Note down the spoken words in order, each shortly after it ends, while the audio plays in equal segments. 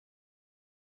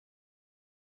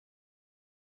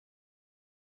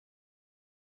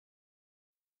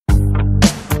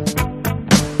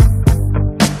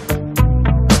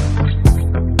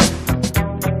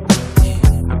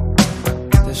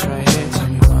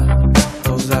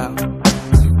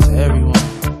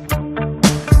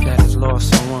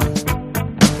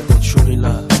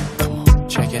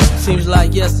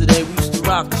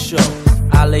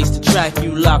track,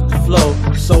 you lock the flow.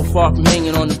 So far from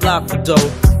hanging on the block for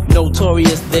dough.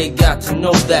 Notorious, they got to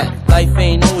know that life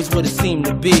ain't always what it seemed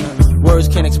to be. Words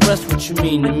can't express what you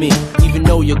mean to me. Even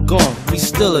though you're gone, we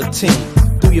still a team.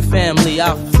 Through your family,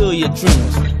 I'll fulfill your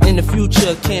dreams. In the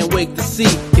future, can't wait to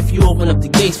see if you open up the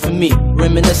gates for me.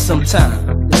 Reminisce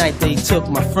sometime, the night they took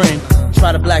my friend.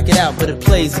 Try to black it out, but it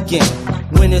plays again.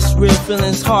 When it's real,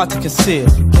 feeling's hard to conceal.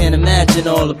 Can't imagine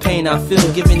all the pain I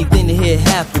feel. Give anything to hear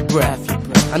half your breath.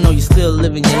 I know you're still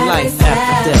living your life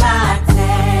after death.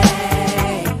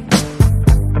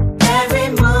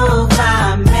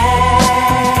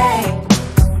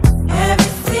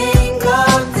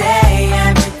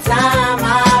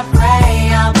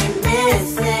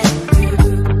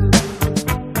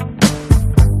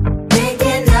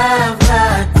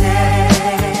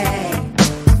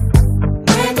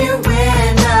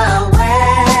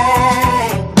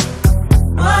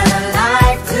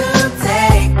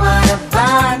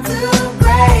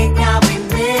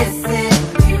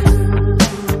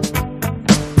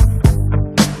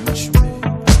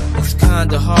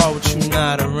 Kinda hard with you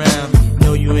not around.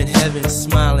 Know you in heaven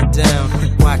smiling down,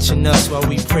 watching us while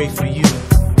we pray for you.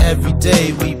 Every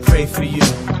day we pray for you,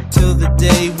 till the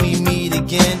day we meet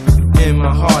again. In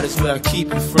my heart is where I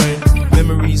keep you, friend.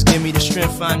 Memories give me the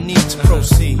strength I need to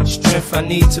proceed, strength I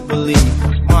need to believe.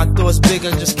 My thoughts big,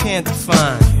 I just can't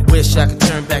define. Wish I could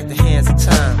turn back the hands of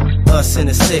time. Us in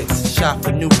the six, shop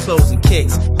for new clothes and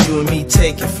kicks. You and me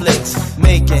taking flicks,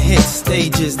 making hits,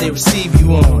 stages they receive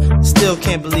you on. Still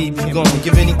can't believe you're gone.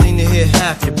 Give anything to hear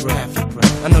half your breath.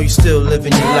 I know you're still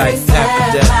living your life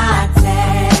after death.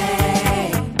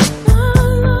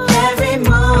 Every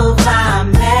move I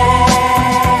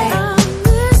make,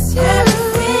 every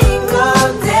single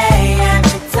day,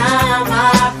 every time I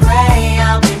pray,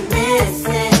 I'll be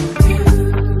missing you.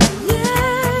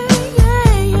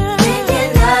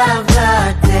 Thinking of the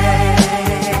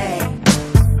day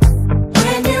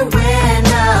when you went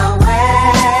away.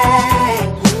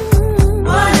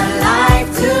 What a life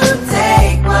to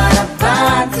take, what a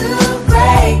bond to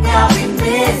break. I'll be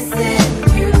missing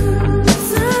you.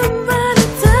 Somebody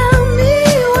tell me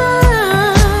why.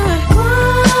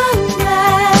 One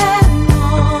glad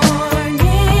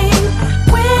morning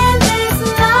when this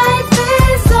life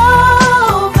is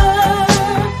over,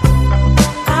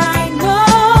 I know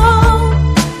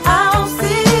I'll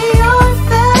see your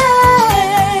face.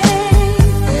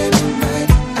 Every night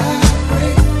I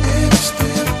pray, every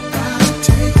step I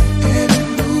take, every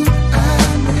move I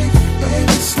make,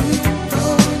 every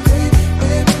single day,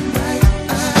 every night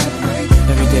I pray.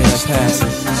 Every day that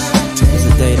passes is a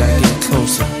day that I get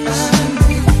closer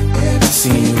to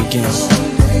seeing you again.